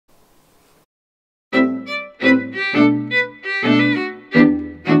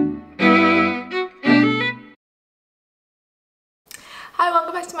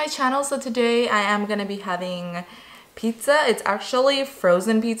my channel. So today I am gonna be having pizza. It's actually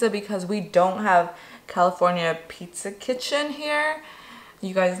frozen pizza because we don't have California Pizza Kitchen here.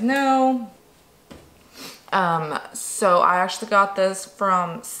 You guys know. So I actually got this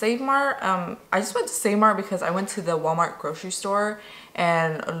from Save Mart. I just went to Save Mart because I went to the Walmart grocery store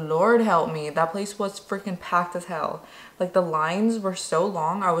and Lord help me, that place was freaking packed as hell. Like the lines were so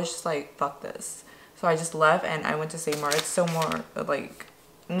long, I was just like, fuck this. So I just left and I went to Save Mart. It's so more like,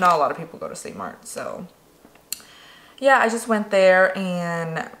 not a lot of people go to Save Mart, so yeah, I just went there.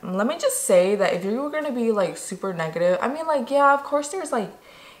 And let me just say that if you were gonna be like super negative, I mean, like, yeah, of course there's like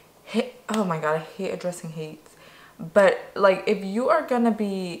oh my god, I hate addressing hate, but like if you are gonna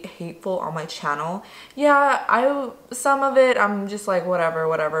be hateful on my channel, yeah, some of it I'm just like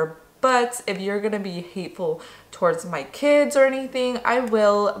whatever, but if you're gonna be hateful towards my kids or anything, I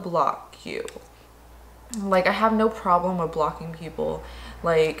will block you. Like, I have no problem with blocking people.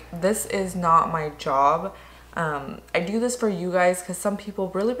 Like, this is not my job. I do this for you guys because some people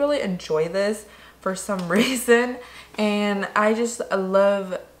really enjoy this for some reason, and I just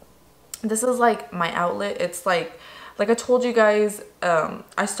love, this is like my outlet. It's like I told you guys,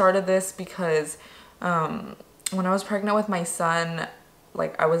 I started this because when I was pregnant with my son,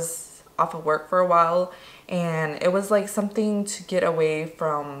 like I was off of work for a while, and it was like something to get away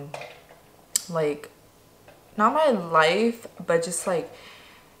from, like, not my life, but just like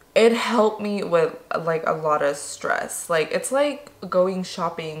it helped me with like a lot of stress. Like, it's like going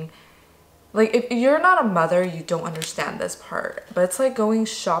shopping. Like, if you're not a mother, you don't understand this part, but it's like going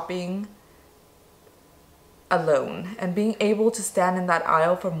shopping alone and being able to stand in that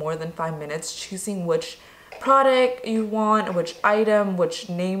aisle for more than 5 minutes, choosing which product you want, which item, which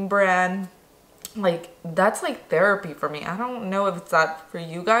name brand. Like, that's like therapy for me. I don't know if it's that for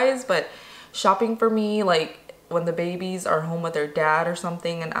you guys, but shopping for me, like when the babies are home with their dad or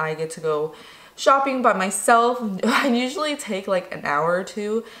something and I get to go shopping by myself, I usually take like an hour or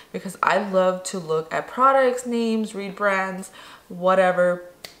two because I love to look at products, names, read brands, whatever.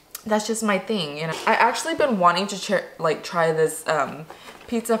 That's just my thing, you know. I actually been wanting to try this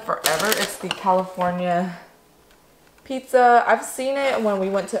pizza forever. It's the California pizza. I've seen it when we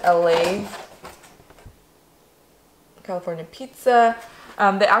went to LA. California pizza.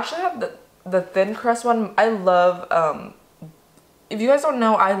 They actually have the thin crust one. I love, if you guys don't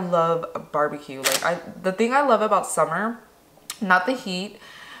know, I love barbecue. Like, the thing I love about summer, not the heat,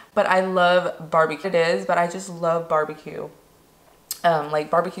 but I love barbecue. It is, but I just love barbecue.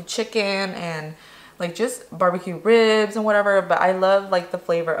 Like barbecue chicken and like just barbecue ribs and whatever, but I love like the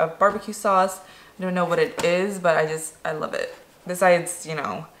flavor of barbecue sauce. I don't know what it is, but I love it. Besides, you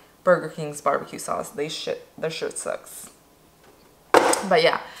know, Burger King's barbecue sauce, their shit sucks. But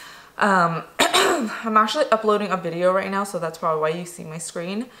yeah, I'm actually uploading a video right now, so that's probably why you see my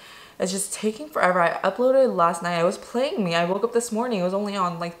screen. It's just taking forever. I uploaded last night. It was playing me. I woke up this morning. It was only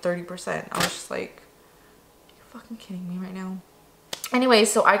on like 30%. I was just like, you're fucking kidding me right now. Anyway,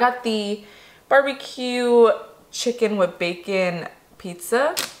 so I got the barbecue chicken with bacon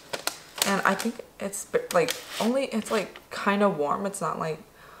pizza, and I think it's like it's like kind of warm. It's not like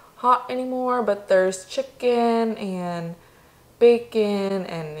hot anymore, but there's chicken and bacon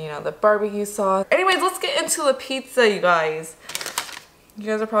and, you know, the barbecue sauce. Anyways, let's get into the pizza, you guys. You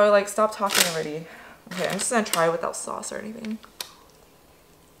guys are probably like, stop talking already. Okay, I'm just gonna try it without sauce or anything.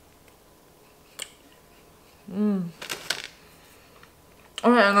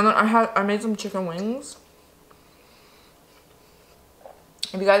 Okay, and then I made some chicken wings.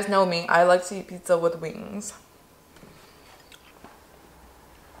 If you guys know me, I like to eat pizza with wings.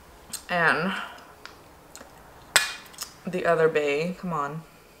 And the other bay, come on.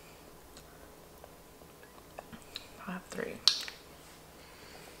 I have 3.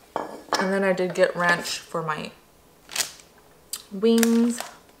 And then I did get ranch for my wings.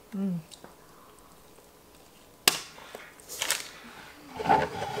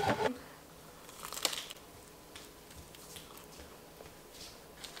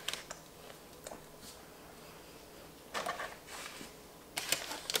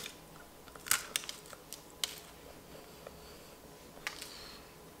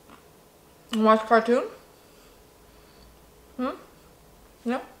 Watch cartoon? No?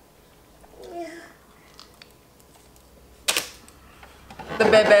 Yeah. The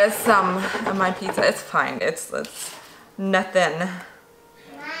baby some of my pizza. It's fine. It's nothing.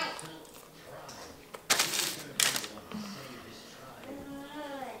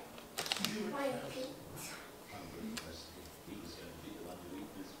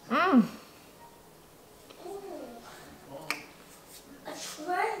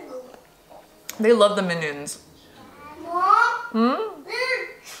 They love the Minions. Mom? Hmm?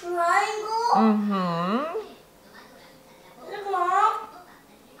 They're Mm-hmm. Mom.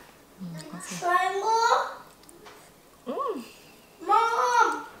 Triangle.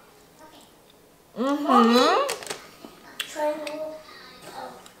 Mom. Mm-hmm. Triangle.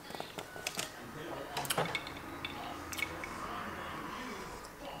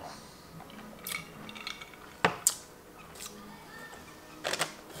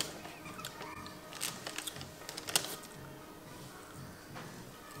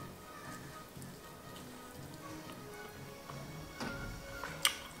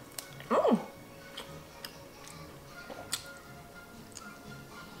 Mm.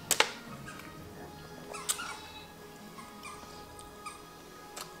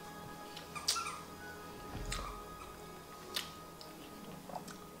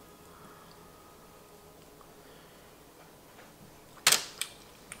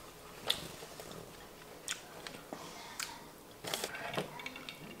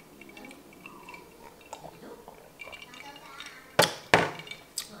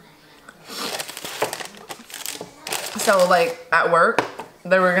 So like at work,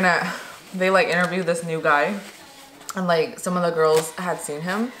 they like interviewed this new guy, and like some of the girls had seen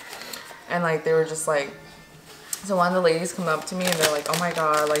him, and like they were just like, so one of the ladies come up to me and they're like, oh my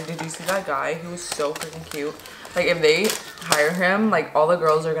god, like did you see that guy? He was so freaking cute. Like if they hire him, like all the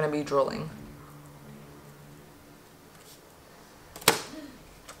girls are gonna be drooling.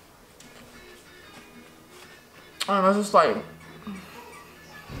 And I was just like,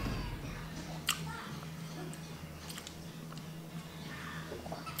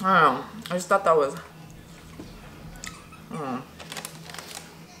 I don't know. I just thought that was.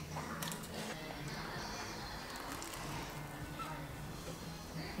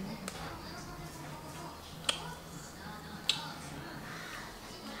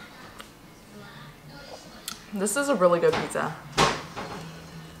 This is a really good pizza.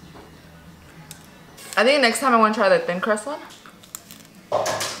 I think next time I want to try the thin crust one.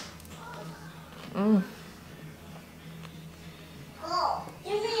 Oh,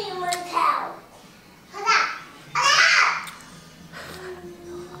 give me my towel.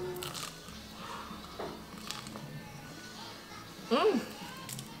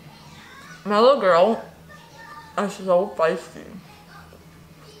 My little girl is so feisty.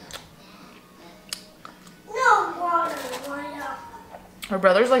 No water, why not? Her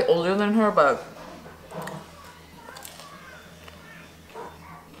brother's like older than her, but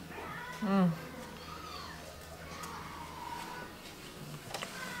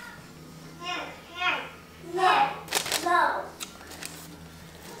No, no.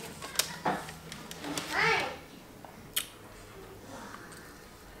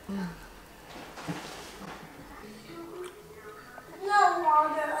 No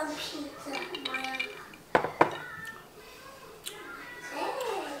water on pizza, Maya. Hey,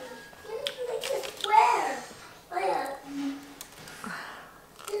 make a square. Maya.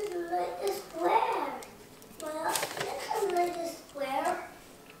 Just make a square. Maya, let's make a square.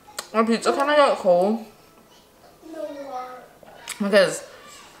 my pizza kind of got cold No water. because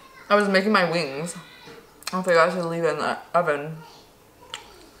I was making my wings. I forgot to leave it in the oven.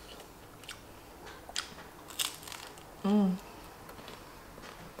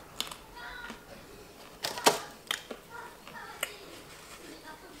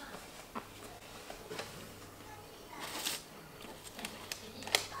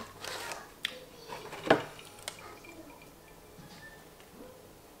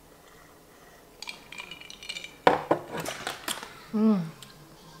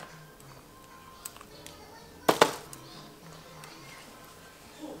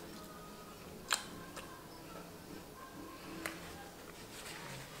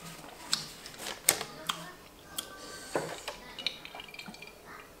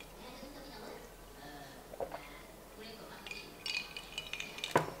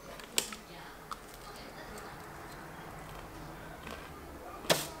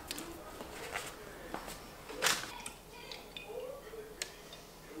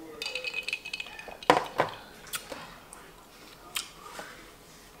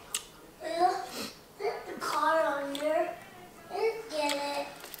 Maya, put the car on there. Let's get it.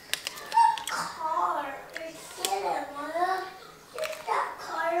 The car. Let's get it, Maya. Get that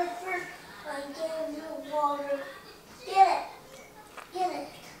car first. I gave you water. Get it. Get it.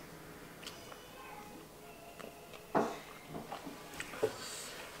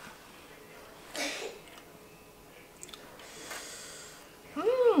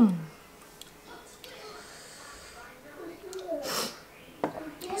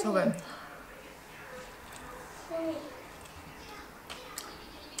 So good.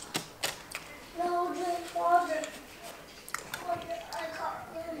 No, drink water. Water. I got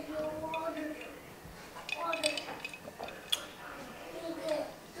no water.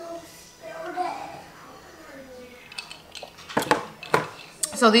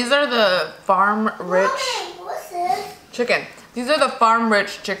 So these are the farm rich What's this? chicken. These are the farm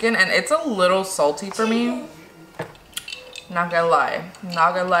rich chicken, and it's a little salty for me. Not gonna lie.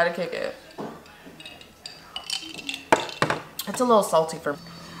 Not gonna lie to kick it. It's a little salty for me.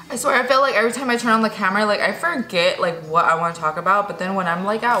 I swear, I feel like every time I turn on the camera, like I forget like what I want to talk about. But then when I'm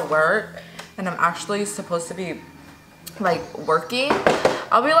like at work and I'm actually supposed to be like working,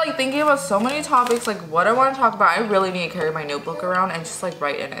 I'll be like thinking about so many topics, like what I want to talk about. I really need to carry my notebook around and just like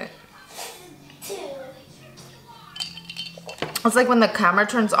write in it. It's like when the camera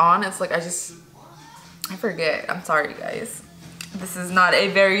turns on, it's like I forget. I'm sorry guys. This is not a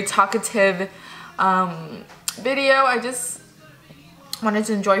very talkative video. I just wanted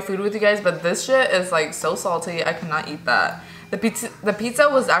to enjoy food with you guys, but this shit is like so salty. I cannot eat that. The pizza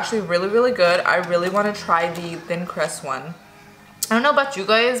was actually really, really good. I really want to try the thin crust one. I don't know about you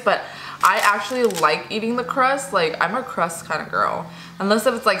guys, but I actually like eating the crust. Like, I'm a crust kind of girl. Unless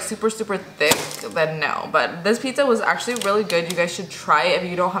if it's like super, super thick, then no. But this pizza was actually really good. You guys should try it if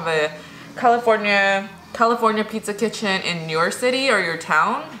you don't have a California pizza kitchen in your city or your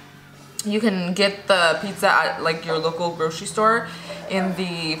town. You can get the pizza at like your local grocery store in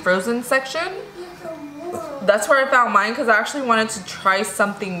the frozen section. That's where I found mine because I actually wanted to try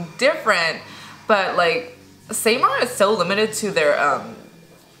something different. But like, Samar is so limited to their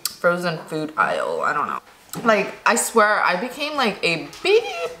frozen food aisle. I don't know. Like, I swear I became like a beep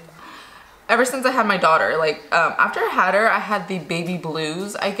ever since I had my daughter. Like, after I had her, I had the baby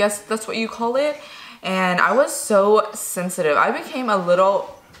blues, I guess that's what you call it. And I was so sensitive. I became a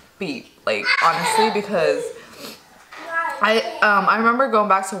little beep, like, honestly, because I remember going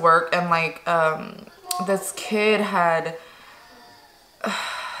back to work and like this kid had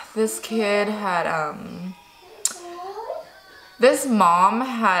this mom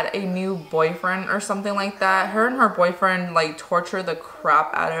had a new boyfriend or something like that. Her and her boyfriend like tortured the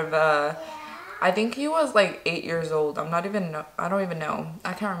crap out of I think he was like 8 years old. I don't even know.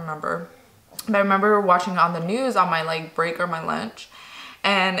 I can't remember. But I remember watching it on the news on my like break or my lunch,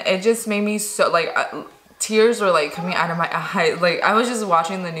 and it just made me so like tears were like coming out of my eyes. Like, I was just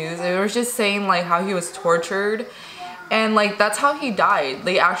watching the news. It was just saying like how he was tortured, and like that's how he died.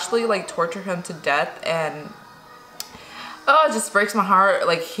 They actually like tortured him to death. And oh, it just breaks my heart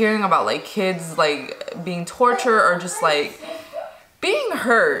like hearing about like kids like being tortured or just like being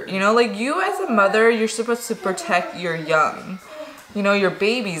hurt, you know. Like, you as a mother, you're supposed to protect your young, you know, your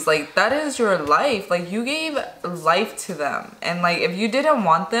babies. Like, that is your life. Like, you gave life to them, and like if you didn't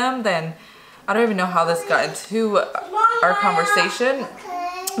want them, then I don't even know how this got into our conversation,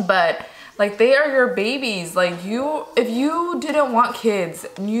 but like, they are your babies. Like, if you didn't want kids,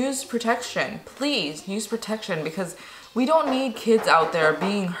 use protection. Please use protection, because we don't need kids out there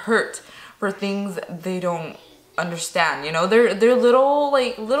being hurt for things they don't understand. You know, they're little,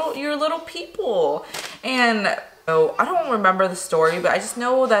 like you're little people. And so I don't remember the story, but I just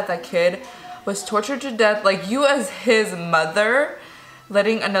know that that kid was tortured to death. Like, you as his mother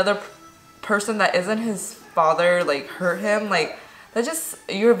letting another person that isn't his father like hurt him, like, that just,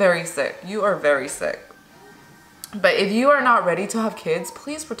 you're very sick. You are very sick. But if you are not ready to have kids,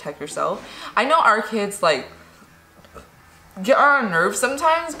 please protect yourself. I know our kids like get on our nerves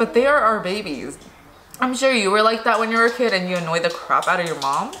sometimes, but they are our babies. I'm sure you were like that when you were a kid and you annoyed the crap out of your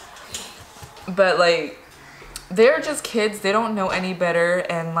mom. But like, they're just kids. They don't know any better.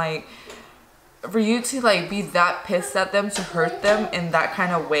 And like, for you to like be that pissed at them, to hurt them in that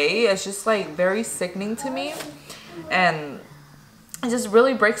kind of way, it's just like very sickening to me. And it just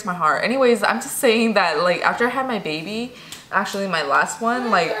really breaks my heart. Anyways, I'm just saying that like after I had my baby, actually my last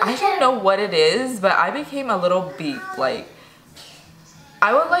one, like, I don't know what it is, but I became a little beep. Like,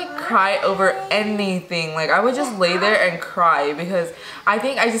 I would like cry over anything. Like, I would just lay there and cry because I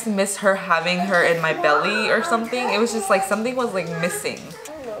think I just missed her, having her in my belly or something. It was just like something was like missing.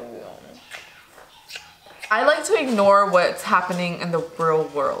 I like to ignore what's happening in the real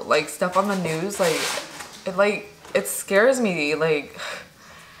world, like stuff on the news. It scares me. Like,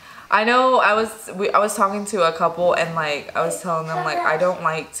 I know I was talking to a couple, and like I was telling them like I don't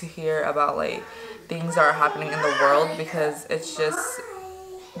like to hear about like things that are happening in the world, because it's just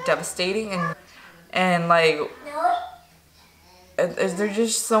devastating. And like, there's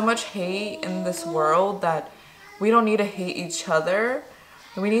just so much hate in this world that we don't need to hate each other.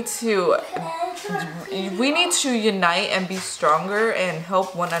 We need to unite and be stronger and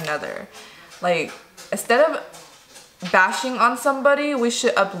help one another. Like, instead of bashing on somebody, we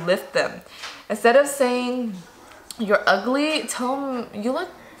should uplift them. Instead of saying you're ugly, tell them you look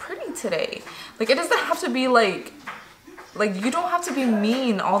pretty today. Like, it doesn't have to be like you don't have to be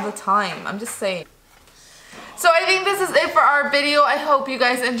mean all the time. I'm just saying. So I think this is it for our video. I hope you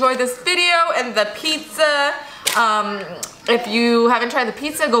guys enjoyed this video and the pizza. If you haven't tried the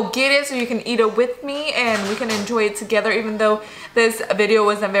pizza, go get it so you can eat it with me and we can enjoy it together, even though this video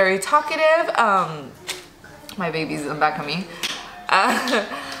wasn't very talkative. My baby's in the back of me.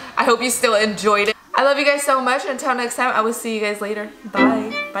 I hope you still enjoyed it. I love you guys so much. Until next time, I will see you guys later.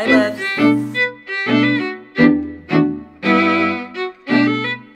 Bye. Bye, bud.